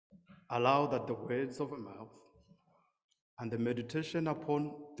Allow that the words of a mouth and the meditation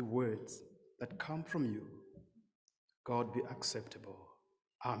upon the words that come from you, God, be acceptable.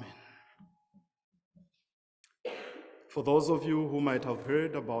 Amen. For those of you who might have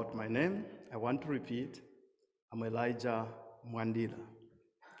heard about my name, I want to repeat, I'm Elijah Mwandila,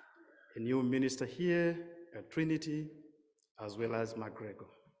 a new minister here at Trinity, as well as McGregor.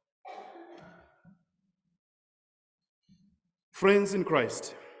 Friends in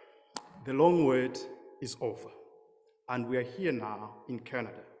Christ, the long wait is over, and we are here now in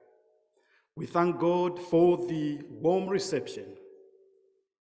Canada. We thank God for the warm reception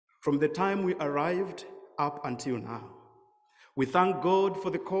from the time we arrived up until now. We thank God for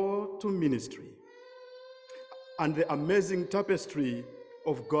the call to ministry and the amazing tapestry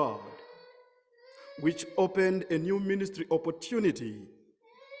of God, which opened a new ministry opportunity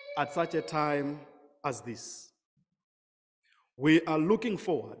at such a time as this. We are looking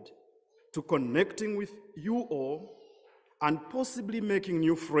forward to connecting with you all and possibly making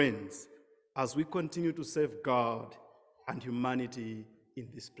new friends as we continue to serve God and humanity in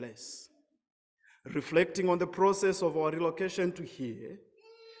this place. Reflecting on the process of our relocation to here,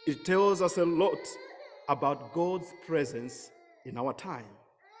 it tells us a lot about God's presence in our time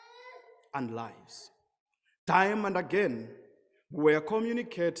and lives. Time and again, we are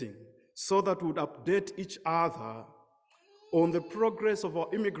communicating so that we would update each other on the progress of our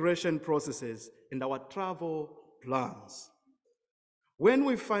immigration processes and our travel plans. When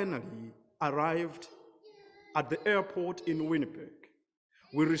we finally arrived at the airport in Winnipeg,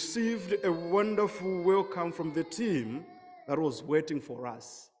 we received a wonderful welcome from the team that was waiting for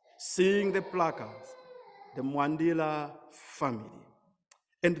us, seeing the placards, the Mwandila family.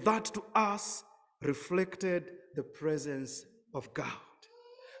 And that to us reflected the presence of God.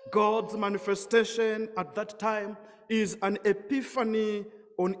 God's manifestation at that time is an epiphany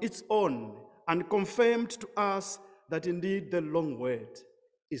on its own and confirmed to us that indeed the long wait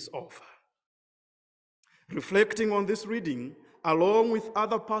is over. Reflecting on this reading, along with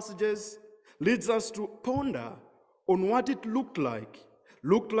other passages, leads us to ponder on what it looked like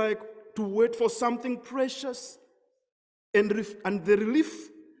to wait for something precious and the relief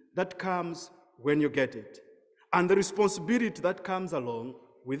that comes when you get it, and the responsibility that comes along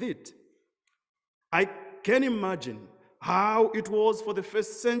with it. I can imagine how it was for the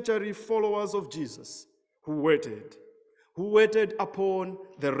first century followers of Jesus who waited upon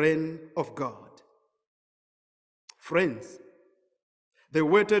the reign of God. Friends, they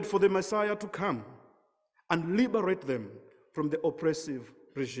waited for the Messiah to come and liberate them from the oppressive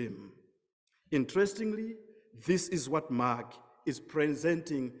regime. Interestingly, this is what Mark is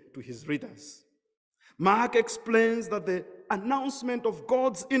presenting to his readers. Mark explains that the announcement of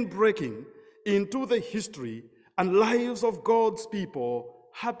God's inbreaking into the history and lives of God's people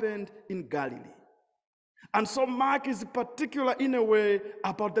happened in Galilee. And so Mark is particular in a way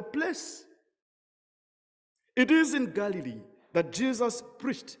about the place. It is in Galilee that Jesus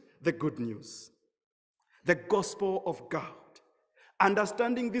preached the good news, the gospel of God.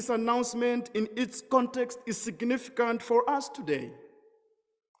 Understanding this announcement in its context is significant for us today.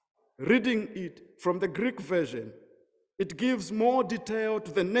 Reading it from the Greek version, it gives more detail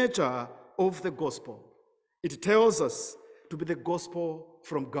to the nature of the gospel. It tells us to be the gospel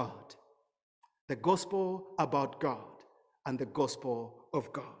from God, the gospel about God, and the gospel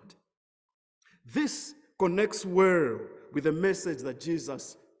of God. This connects well with the message that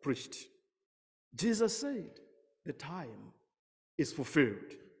Jesus preached. Jesus said, the time is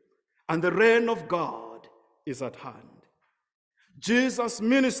fulfilled, and the reign of God is at hand. Jesus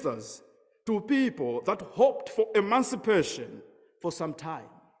ministers to people that hoped for emancipation for some time.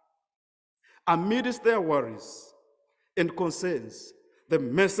 Amidst their worries and concerns, the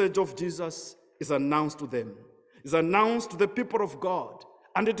message of Jesus is announced to them, is announced to the people of God,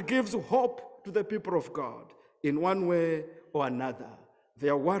 and it gives hope to the people of God in one way or another.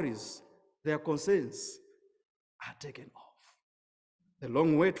 Their worries, their concerns are taken off. The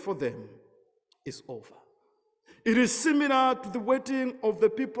long wait for them is over. It is similar to the waiting of the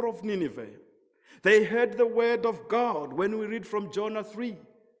people of Nineveh. They heard the word of God when we read from Jonah 3,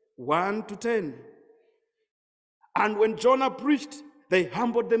 1 to 10. And when Jonah preached, they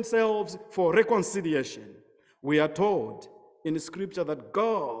humbled themselves for reconciliation. We are told in Scripture that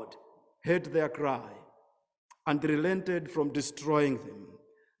God heard their cry and relented from destroying them.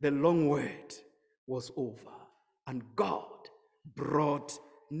 The long wait was over, and God brought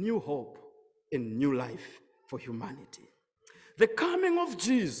new hope and new life for humanity. The coming of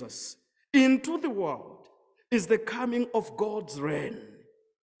Jesus into the world is the coming of God's reign.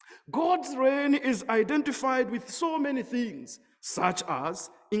 God's reign is identified with so many things. such as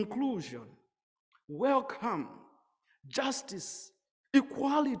inclusion, welcome, justice,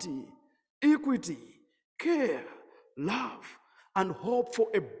 equality, equity, care, love, and hope for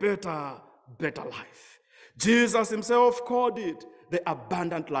a better life. Jesus himself called it the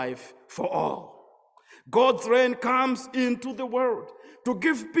abundant life for all. God's reign comes into the world to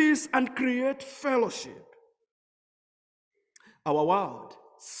give peace and create fellowship. Our world,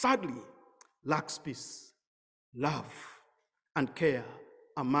 sadly, lacks peace, love, and care,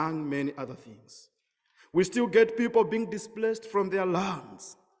 among many other things. We still get people being displaced from their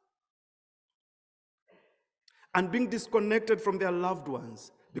lands and being disconnected from their loved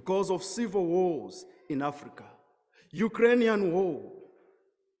ones because of civil wars in Africa, Ukrainian war,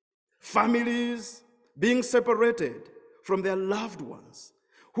 families being separated from their loved ones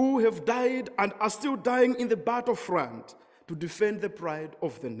who have died and are still dying in the battlefront to defend the pride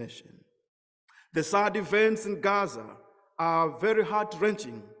of the nation. The sad events in Gaza are very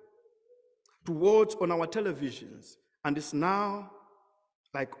heart-wrenching to watch on our televisions, and it's now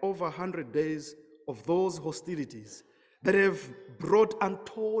like over 100 days of those hostilities that have brought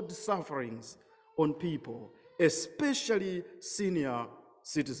untold sufferings on people, especially senior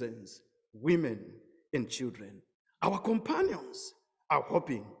citizens, women, and children. Our companions are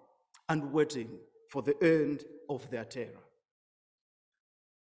hoping and waiting for the end of their terror.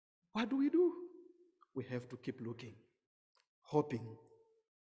 What do? We have to keep looking, hoping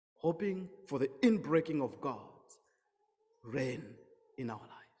for the inbreaking of God's reign in our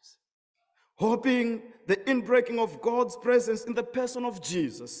lives, hoping the inbreaking of God's presence in the person of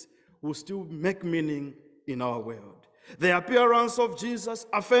Jesus will still make meaning in our world. The appearance of Jesus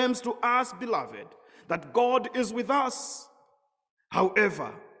affirms to us, beloved, that God is with us.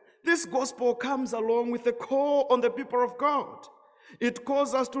 However, this gospel comes along with a call on the people of God. It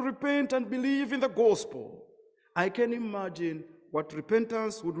calls us to repent and believe in the gospel. I can imagine what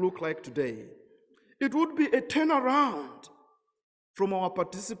repentance would look like today. It would be a turnaround from our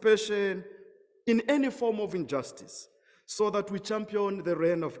participation in any form of injustice so that we champion the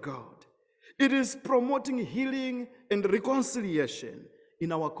reign of God. It is promoting healing and reconciliation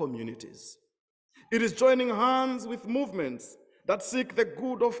in our communities. It is joining hands with movements that seek the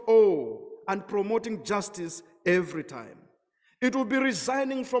good of all and promoting justice every time. It will be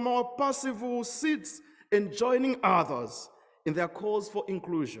resigning from our passive seats and joining others in their calls for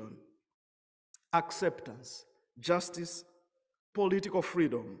inclusion, acceptance, justice, political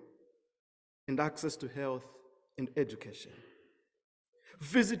freedom, and access to health and education.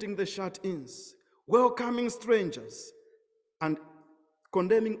 Visiting the shut-ins, welcoming strangers, and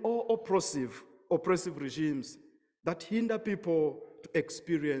condemning all oppressive regimes that hinder people to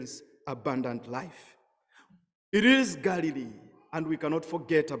experience abundant life. It is Galilee, and we cannot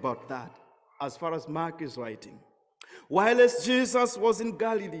forget about that as far as Mark is writing. Whilst Jesus was in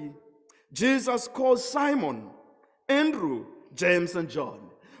Galilee, Jesus called Simon, Andrew, James, and John,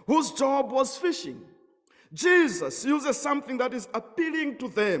 whose job was fishing. Jesus uses something that is appealing to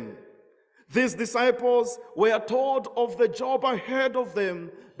them. These disciples were told of the job ahead of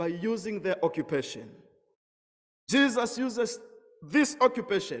them by using their occupation. Jesus uses this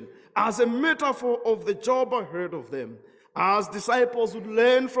occupation as a metaphor of the job ahead of them. As disciples would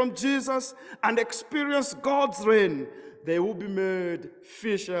learn from Jesus and experience God's reign, they will be made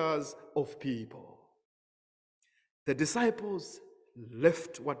fishers of people. The disciples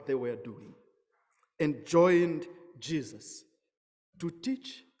left what they were doing and joined Jesus to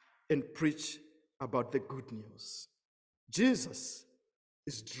teach and preach about the good news. Jesus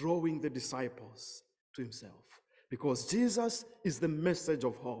is drawing the disciples to himself because Jesus is the message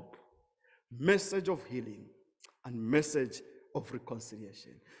of hope, message of healing, and message of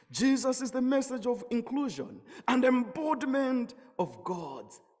reconciliation. Jesus is the message of inclusion and embodiment of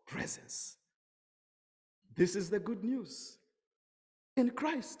God's presence. This is the good news. In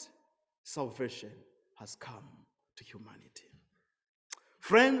Christ, salvation has come to humanity.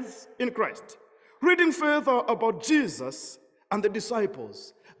 Friends in Christ, reading further about Jesus and the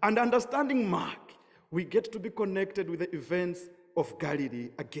disciples and understanding Mark, we get to be connected with the events of Galilee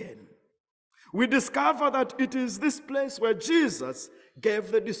again. We discover that it is this place where Jesus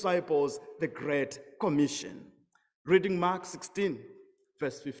gave the disciples the Great Commission. Reading Mark 16,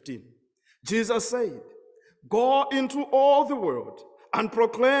 verse 15. Jesus said, "Go into all the world and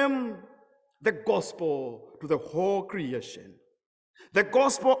proclaim the gospel to the whole creation." The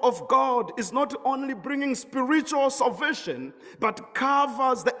gospel of God is not only bringing spiritual salvation, but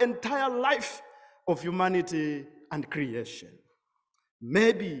covers the entire life of humanity and creation.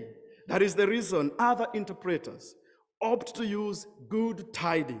 Maybe that is the reason other interpreters opt to use good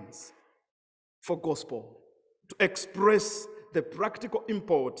tidings for gospel to express the practical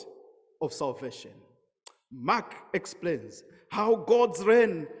import of salvation. Mark explains how God's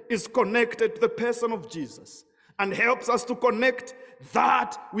reign is connected to the person of Jesus and helps us to connect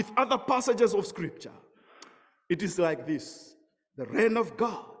that with other passages of Scripture. It is like this: the reign of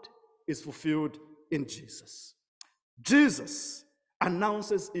God is fulfilled in Jesus. Jesus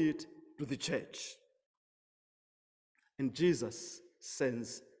announces it to the church, and Jesus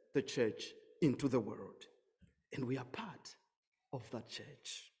sends the church into the world, and we are part of that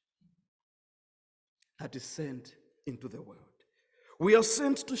church that is sent into the world. We are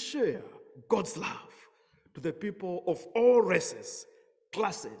sent to share God's love to the people of all races,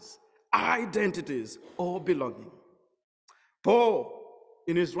 classes, identities, or belonging. Paul,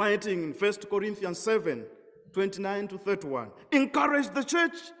 in his writing in 1 Corinthians 7, 29 to 31, encouraged the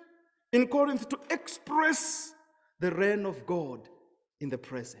church in Corinth to express the reign of God in the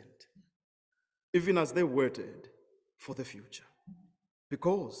present, even as they waited for the future,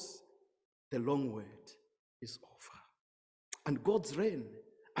 because the long wait is over. And God's reign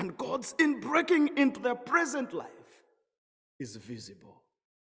and God's inbreaking into their present life is visible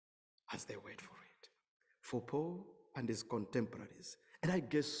as they wait for it. For Paul and his contemporaries, and I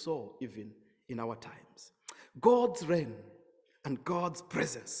guess so even in our times, God's reign and God's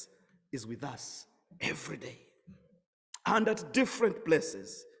presence is with us every day and at different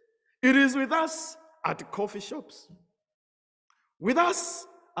places. It is with us at coffee shops, with us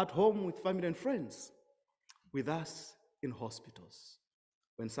at home with family and friends, with us in hospitals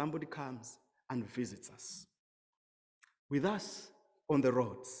when somebody comes and visits us, with us on the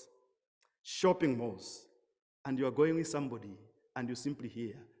roads, shopping malls, and you are going with somebody and you simply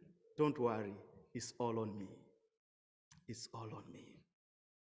hear, "Don't worry, it's all on me. It's all on me."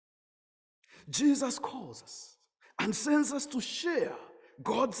 Jesus calls us and sends us to share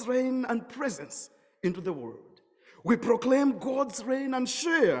God's reign and presence into the world. We proclaim God's reign and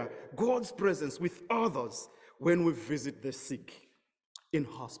share God's presence with others when we visit the sick in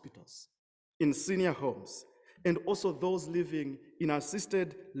hospitals, in senior homes, and also those living in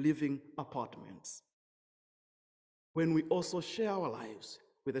assisted living apartments. When we also share our lives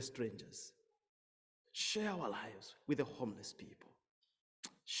with the strangers, share our lives with the homeless people,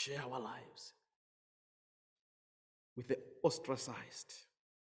 share our lives with the ostracized.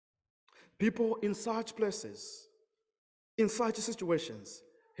 People in such places, in such situations,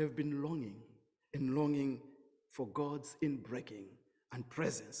 have been longing for God's inbreaking and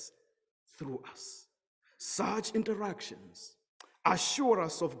presence through us. Such interactions assure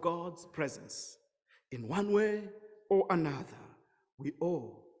us of God's presence. In one way or another, we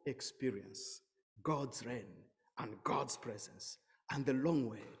all experience God's reign and God's presence, and the long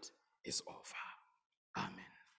wait is over. Amen.